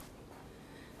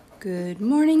Good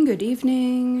morning, good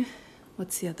evening.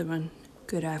 What's the other one?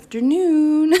 Good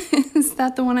afternoon. Is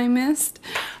that the one I missed?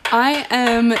 I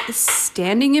am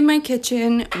standing in my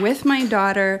kitchen with my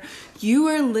daughter. You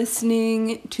are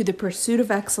listening to the Pursuit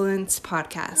of Excellence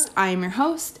podcast. I am your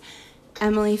host,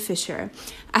 Emily Fisher.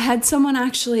 I had someone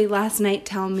actually last night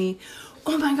tell me,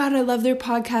 oh my God, I love their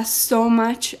podcast so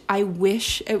much. I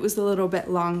wish it was a little bit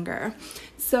longer.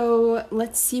 So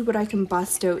let's see what I can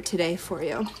bust out today for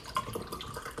you.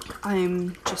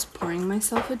 I'm just pouring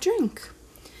myself a drink.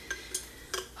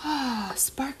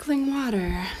 Sparkling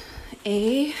water.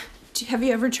 Have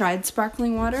you ever tried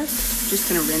sparkling water? Just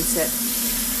gonna rinse it.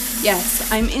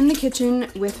 Yes, I'm in the kitchen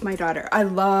with my daughter. I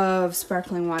love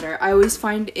sparkling water. I always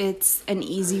find it's an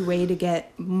easy way to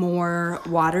get more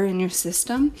water in your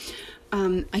system.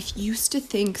 I used to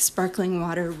think sparkling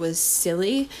water was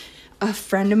silly. A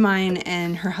friend of mine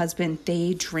and her husband,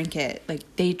 they drink it. Like,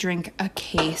 they drink a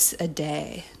case a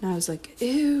day. And I was like,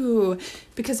 ew,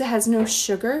 because it has no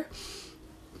sugar.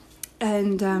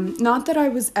 And not that I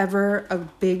was ever a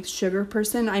big sugar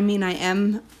person. I mean, I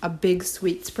am a big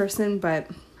sweets person,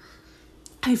 but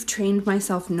I've trained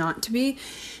myself not to be.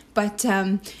 But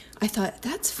I thought,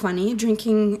 that's funny,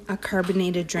 drinking a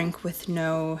carbonated drink with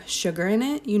no sugar in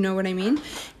it. You know what I mean?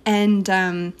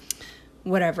 And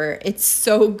whatever, it's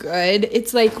so good.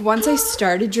 It's like once I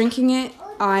started drinking it,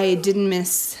 I didn't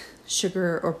miss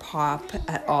sugar or pop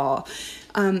at all.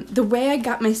 The way I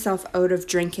got myself out of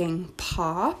drinking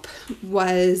pop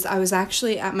was I was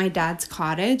actually at my dad's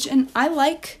cottage, and I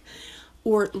liked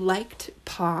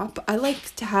pop. I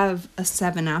like to have a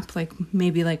 7-Up,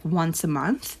 maybe once a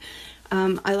month.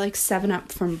 I like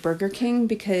 7-Up from Burger King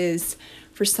because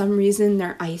for some reason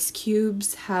their ice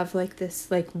cubes have this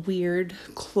weird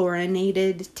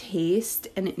chlorinated taste,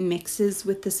 and it mixes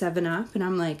with the 7-Up, and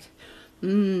I'm like,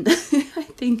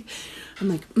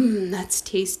 that's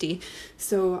tasty.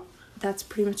 So that's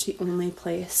pretty much the only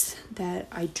place that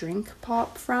I drink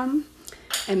pop from,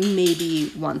 and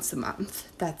maybe once a month.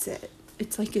 That's it.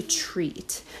 It's like a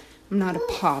treat. I'm not a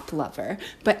pop lover.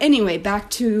 But anyway, back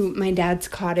to my dad's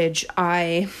cottage.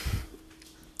 I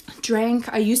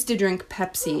used to drink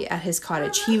Pepsi at his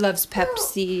cottage. He loves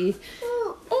Pepsi.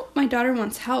 Oh, my daughter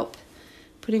wants help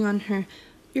putting on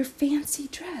your fancy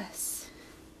dress.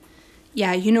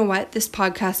 Yeah, you know what? This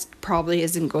podcast probably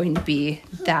isn't going to be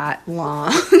that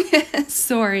long.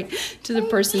 Sorry to the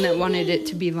person that wanted it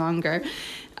to be longer.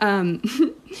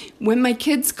 When my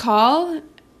kids call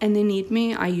and they need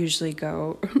me, I usually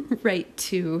go right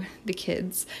to the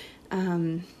kids.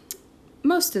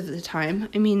 Most of the time.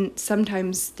 I mean,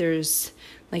 sometimes there's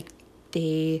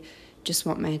they just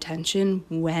want my attention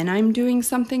when I'm doing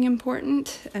something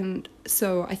important. And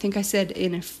so I think I said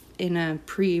in a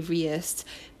previous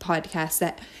podcast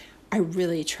that I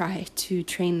really try to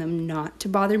train them not to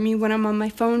bother me when I'm on my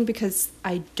phone, because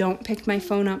I don't pick my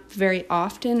phone up very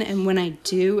often. And when I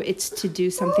do, it's to do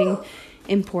something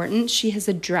important. She has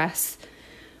a dress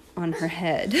on her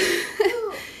head.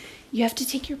 You have to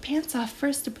take your pants off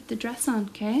first to put the dress on,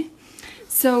 okay?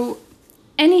 So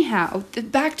anyhow,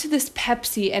 back to this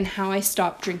Pepsi and how I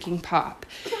stopped drinking pop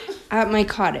at my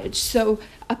cottage. So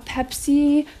a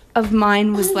Pepsi of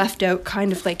mine was left out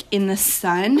kind of in the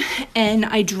sun, and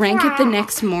I drank it the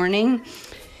next morning.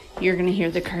 You're going to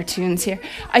hear the cartoons here.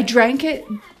 I drank it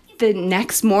the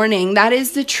next morning. That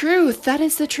is the truth.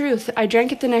 I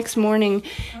drank it the next morning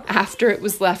after it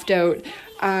was left out.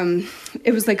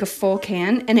 It was like a full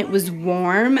can, and it was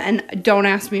warm, and don't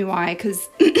ask me why, because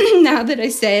now that I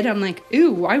say it, I'm like,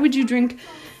 ooh, why would you drink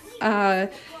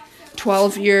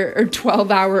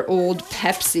 12-hour-old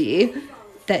Pepsi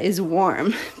that is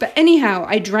warm? But anyhow,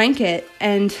 I drank it,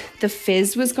 and the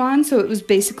fizz was gone, so it was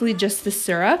basically just the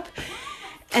syrup,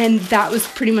 and that was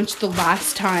pretty much the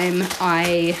last time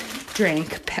I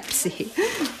drank Pepsi,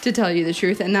 to tell you the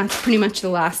truth. And that's pretty much the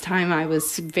last time I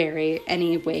was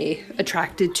anyway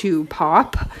attracted to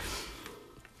pop,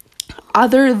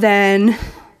 other than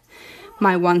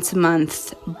my once a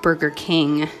month Burger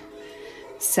King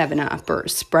 7-Up or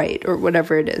Sprite or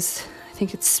whatever it is. I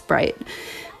think it's Sprite.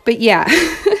 But yeah,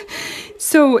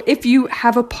 so if you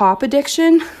have a pop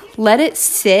addiction, let it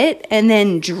sit and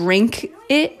then drink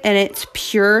it, and it's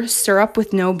pure syrup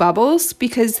with no bubbles,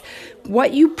 because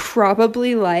what you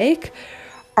probably like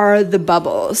are the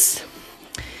bubbles.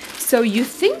 So you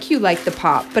think you like the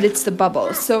pop, but it's the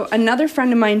bubbles. So another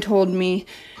friend of mine told me,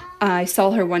 I saw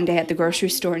her one day at the grocery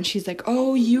store, and she's like,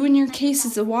 oh, you and your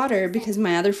cases of water, because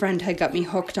my other friend had got me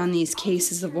hooked on these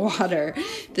cases of water,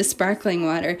 the sparkling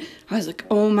water. I was like,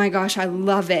 oh my gosh, I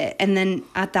love it. And then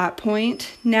at that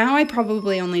point, now I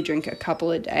probably only drink a couple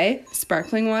a day,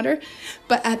 sparkling water.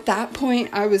 But at that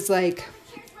point, I was like,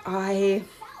 I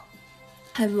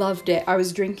loved it. I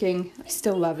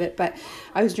still love it, but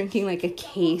I was drinking like a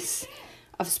case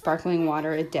of sparkling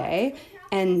water a day,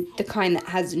 and the kind that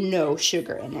has no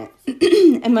sugar in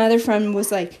it. And my other friend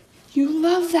was like, "You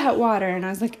love that water." And I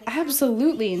was like,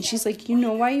 "Absolutely." And she's like, "You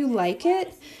know why you like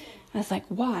it?" I was like,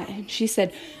 "Why?" And she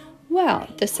said, "Well,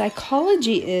 the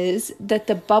psychology is that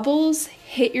the bubbles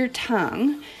hit your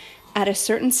tongue at a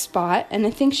certain spot," and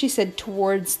I think she said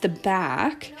towards the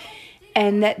back,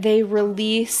 and that they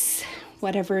release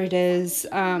whatever it is,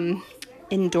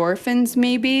 endorphins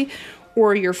maybe,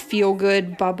 or your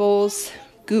feel-good bubbles.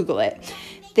 Google it.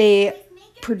 They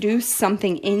produce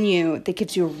something in you that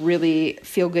gives you a really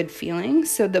feel-good feeling.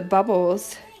 So the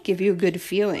bubbles give you a good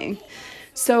feeling.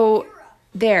 So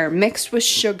there, mixed with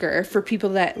sugar, for people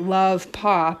that love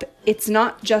pop, it's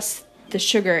not just the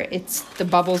sugar, it's the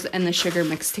bubbles and the sugar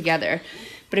mixed together.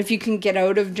 But if you can get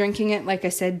out of drinking it, like I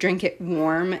said, drink it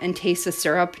warm and taste the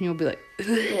syrup, and you'll be like,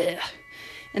 ugh.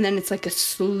 And then it's like a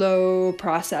slow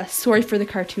process. Sorry for the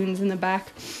cartoons in the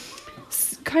back.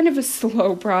 It's kind of a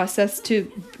slow process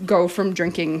to go from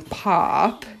drinking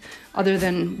pop, other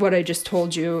than what I just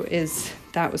told you is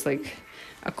that was like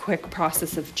a quick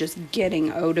process of just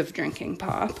getting out of drinking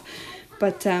pop.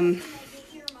 But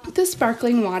the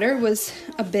sparkling water was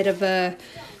a bit of a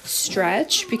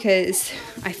stretch because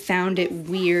I found it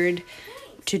weird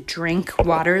to drink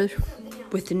water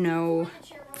with no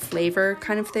flavor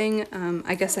kind of thing.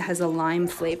 I guess it has a lime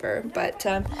flavor, but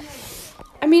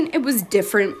I mean, it was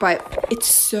different, but it's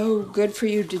so good for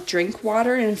you to drink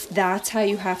water. And if that's how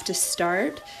you have to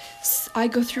start, I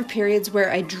go through periods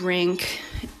where I drink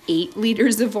 8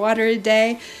 liters of water a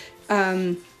day.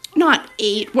 Not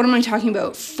 8, what am I talking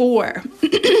about? 4.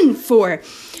 4.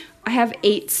 I have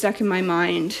 8 stuck in my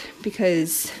mind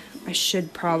because I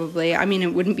should probably, I mean,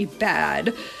 it wouldn't be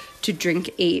bad to drink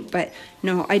 8, but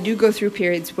no, I do go through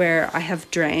periods where I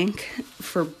have drank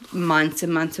for months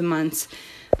and months and months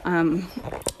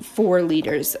 4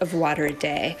 liters of water a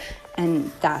day,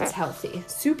 and that's healthy,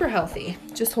 super healthy.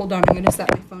 Just hold on, I'm gonna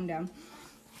set my phone down.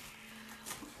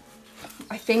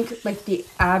 I think like the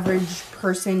average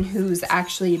person who's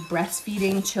actually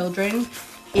breastfeeding children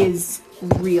is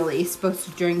really supposed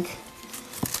to drink,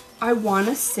 I want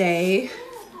to say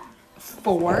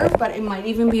 4, but it might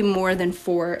even be more than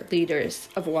 4 liters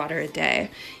of water a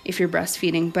day if you're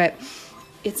breastfeeding, but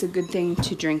it's a good thing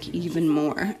to drink even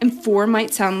more. And 4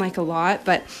 might sound like a lot,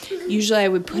 but usually I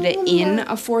would put it in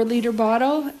a 4-liter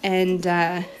bottle, and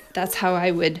that's how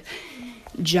I would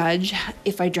judge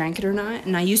if I drank it or not.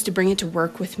 And I used to bring it to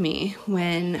work with me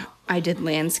when I did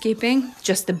landscaping,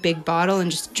 just the big bottle, and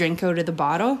just drink out of the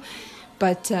bottle.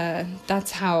 But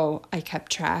that's how I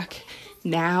kept track.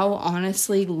 Now,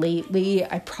 honestly, lately,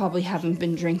 I probably haven't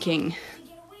been drinking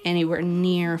anywhere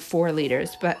near 4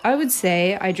 liters, but I would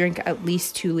say I drink at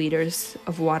least 2 liters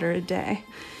of water a day.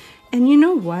 And you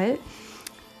know what?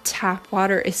 Tap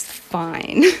water is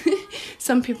fine.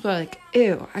 Some people are like,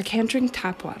 ew, I can't drink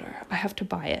tap water. I have to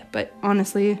buy it. But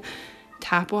honestly,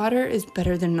 tap water is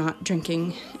better than not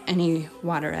drinking any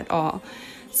water at all.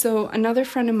 So another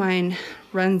friend of mine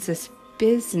runs this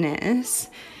business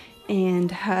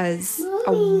and has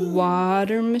a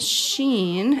water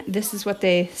machine. This is what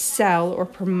they sell or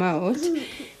promote.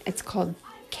 It's called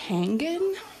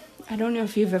Kangen. I don't know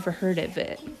if you've ever heard of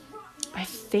it. I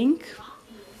think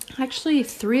actually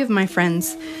 3 of my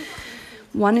friends,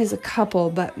 one is a couple,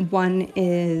 but one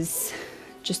is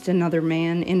just another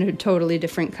man in a totally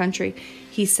different country.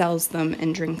 He sells them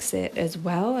and drinks it as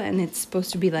well, and it's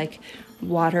supposed to be like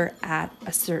water at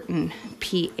a certain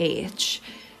pH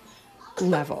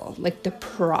level, like the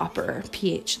proper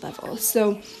pH level.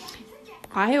 So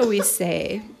I always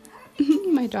say,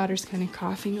 my daughter's kind of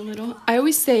coughing a little. I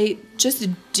always say, just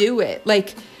do it.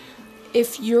 Like,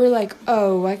 if you're like,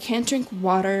 oh, I can't drink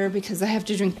water because I have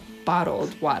to drink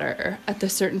bottled water at the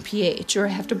certain pH, or I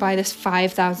have to buy this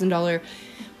 $5,000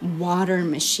 water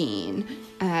machine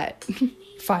at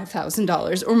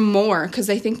 $5,000 or more, because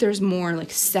I think there's more, like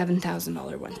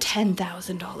 $7,000 one,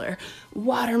 $10,000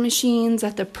 water machines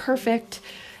at the perfect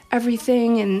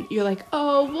everything, and you're like,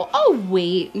 oh, well, I'll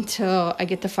wait until I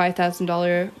get the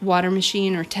 $5,000 water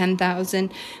machine or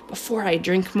 $10,000 before I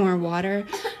drink more water.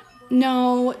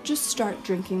 No, just start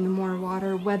drinking the more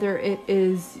water, whether it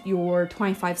is your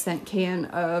 25-cent can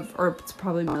of, or it's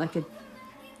probably more like a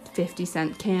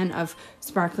 50-cent can of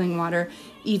sparkling water,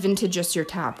 even to just your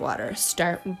tap water.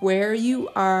 Start where you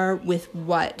are with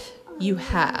what you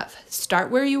have.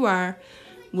 Start where you are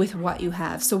with what you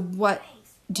have. So what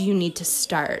do you need to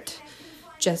start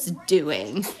just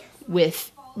doing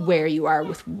with where you are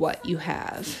with what you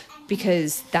have?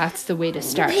 Because that's the way to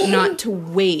start, not to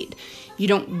wait You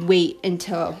don't wait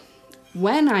until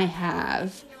when I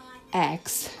have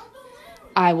X,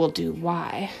 I will do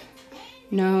Y.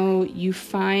 No, you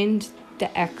find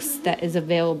the X that is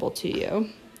available to you,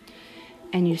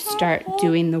 and you start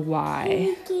doing the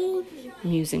Y.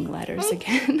 I'm using letters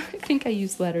again. I think I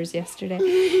used letters yesterday.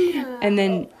 And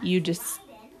then you just,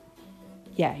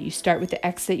 you start with the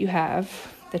X that you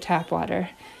have, the tap water,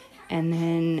 and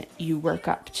then you work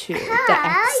up to the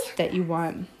X that you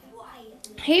want.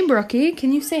 Hey, Brookie,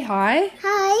 can you say hi?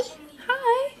 Hi.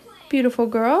 Hi, beautiful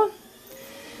girl.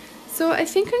 So I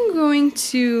think I'm going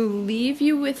to leave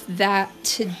you with that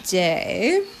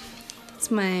today. That's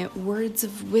my words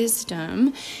of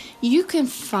wisdom. You can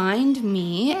find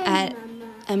me at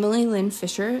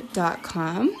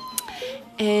emilyfisher1.com.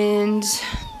 And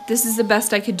this is the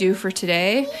best I could do for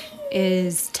today,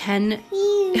 is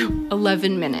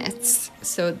 11 minutes.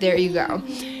 So there you go.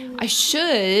 I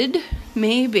should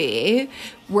maybe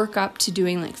work up to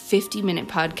doing like 50-minute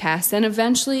podcasts, and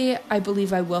eventually I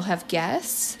believe I will have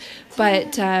guests,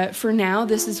 but for now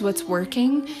this is what's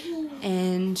working.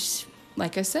 And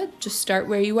like I said, just start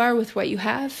where you are with what you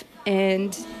have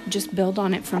and just build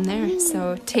on it from there.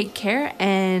 So take care,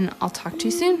 and I'll talk to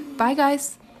you soon. Bye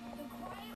guys.